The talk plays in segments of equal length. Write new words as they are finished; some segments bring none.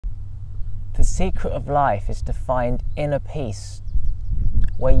secret of life is to find inner peace,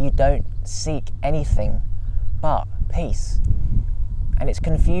 where you don't seek anything but peace. And it's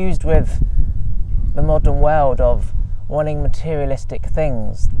confused with the modern world of wanting materialistic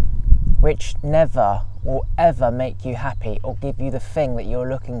things, which never will ever make you happy or give you the thing that you're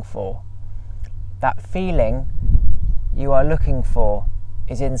looking for. That feeling you are looking for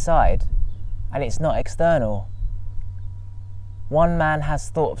is inside, and it's not external. One man has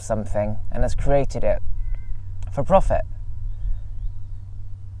thought of something and has created it for profit.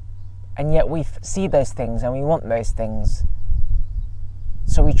 And yet we see those things and we want those things.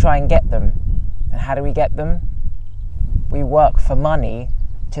 So we try and get them. And how do we get them? We work for money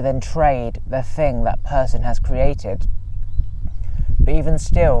to then trade the thing that person has created. But even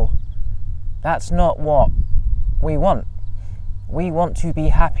still, that's not what we want. We want to be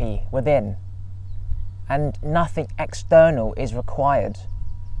happy within. And nothing external is required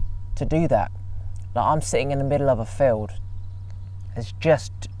to do that. Like, I'm sitting in the middle of a field. There's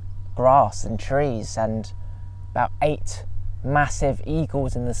just grass and trees and about 8 massive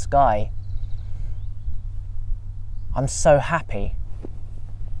eagles in the sky. I'm so happy.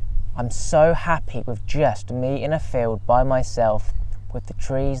 I'm so happy with just me in a field by myself with the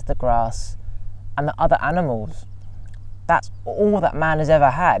trees, the grass and the other animals. That's all that man has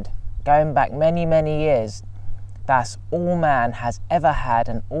ever had. Going back many, many years, that's all man has ever had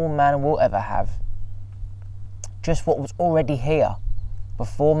and all man will ever have. Just what was already here,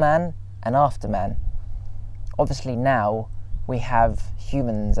 before man and after man. Obviously now we have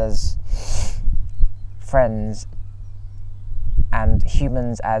humans as friends and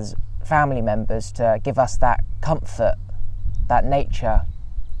humans as family members to give us that comfort that nature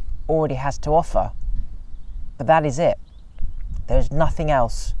already has to offer. But that is it. There's nothing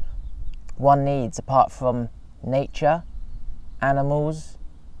else one needs apart from nature, animals,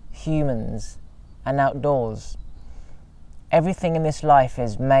 humans, and outdoors. Everything in this life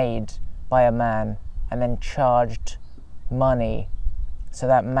is made by a man and then charged money so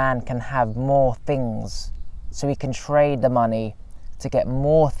that man can have more things, so he can trade the money to get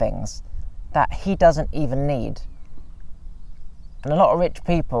more things that he doesn't even need. And a lot of rich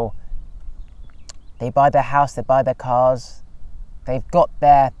people, they buy their house, they buy their cars, they've got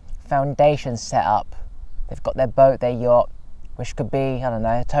their foundation set up, they've got their boat, their yacht, which could be, I don't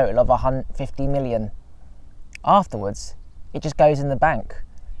know, a total of 150 million. Afterwards, it just goes in the bank,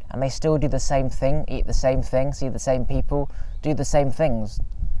 and they still do the same thing, eat the same thing, see the same people, do the same things.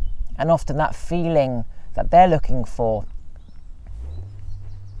 And often that feeling that they're looking for,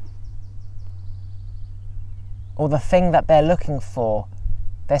 or the thing that they're looking for,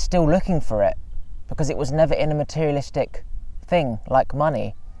 they're still looking for it, because it was never in a materialistic thing like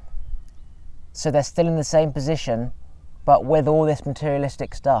money. So they're still in the same position, but with all this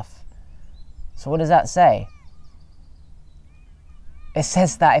materialistic stuff. So what does that say? It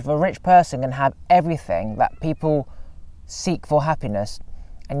says that if a rich person can have everything that people seek for happiness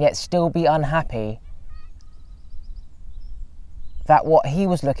and yet still be unhappy, that what he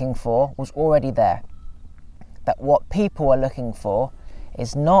was looking for was already there. That what people are looking for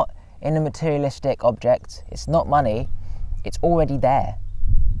is not in a materialistic object, it's not money, it's already there.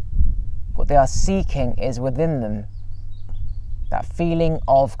 What they are seeking is within them. That feeling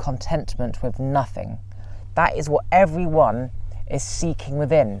of contentment with nothing. That is what everyone is seeking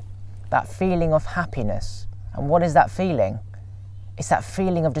within. That feeling of happiness. And what is that feeling? It's that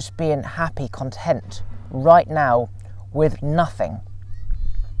feeling of just being happy, content, right now with nothing.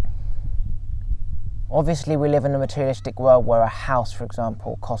 Obviously we live in a materialistic world where a house, for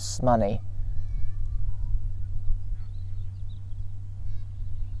example, costs money.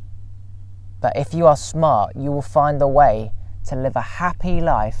 But if you are smart, you will find a way to live a happy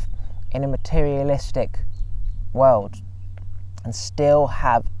life in a materialistic world and still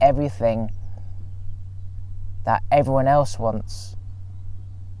have everything that everyone else wants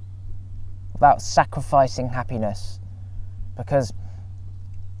without sacrificing happiness. Because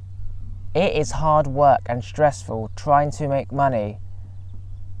it is hard work and stressful trying to make money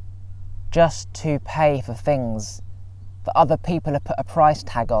just to pay for things that other people have put a price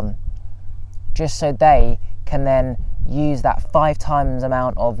tag on, just so they can then use that 5 times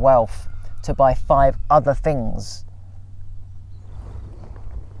amount of wealth to buy 5 other things.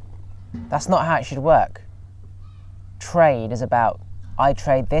 That's not how it should work. Trade is about, I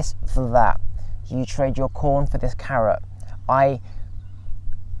trade this for that. You trade your corn for this carrot. I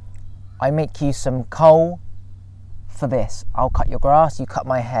make you some coal for this. I'll cut your grass, you cut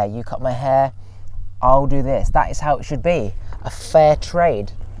my hair. You cut my hair, I'll do this. That is how it should be. A fair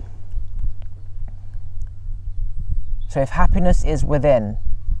trade. So if happiness is within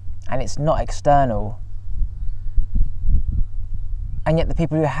and it's not external. And yet the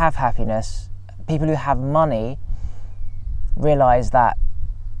people who have happiness, people who have money, realise that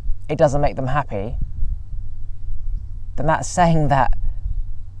it doesn't make them happy, then that's saying that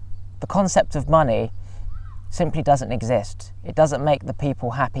the concept of money simply doesn't exist. It doesn't make the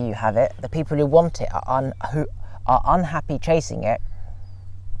people happy who have it. The people who want it who are unhappy chasing it.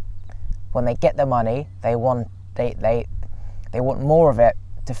 When they get the money, they want more of it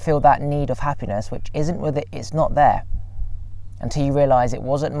to fill that need of happiness, which isn't with it. It's not there until you realise it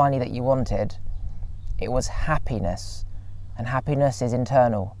wasn't money that you wanted. It was happiness, and happiness is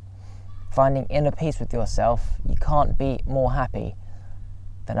internal. Finding inner peace with yourself. You can't be more happy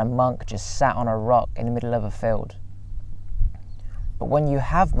than a monk just sat on a rock in the middle of a field. But when you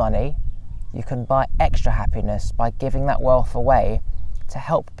have money, you can buy extra happiness by giving that wealth away to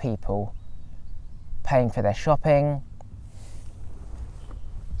help people, paying for their shopping,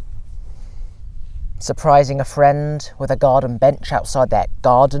 surprising a friend with a garden bench outside their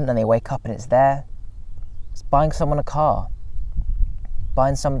garden and they wake up and it's there. It's buying someone a car,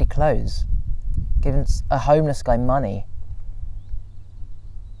 buying somebody clothes, giving a homeless guy money,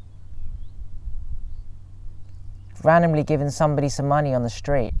 randomly giving somebody some money on the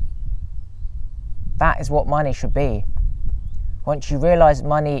street. That is what money should be. Once you realise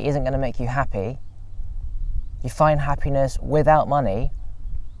money isn't going to make you happy, you find happiness without money,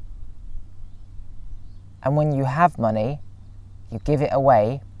 and when you have money, you give it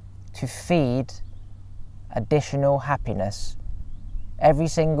away to feed additional happiness. Every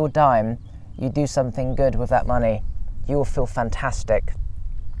single time you do something good with that money, you will feel fantastic.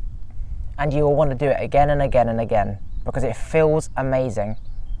 And you will want to do it again and again and again because it feels amazing.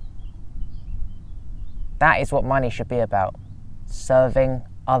 That is what money should be about, serving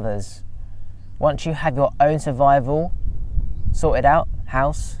others. Once you have your own survival sorted out,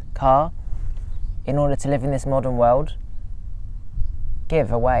 house, car, in order to live in this modern world,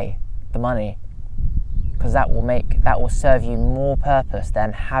 give away the money, because that will serve you more purpose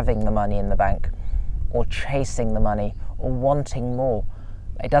than having the money in the bank or chasing the money or wanting more.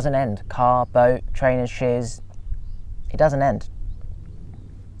 It doesn't end. Car, boat, trainers, shoes, it doesn't end.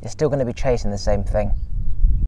 You're still going to be chasing the same thing.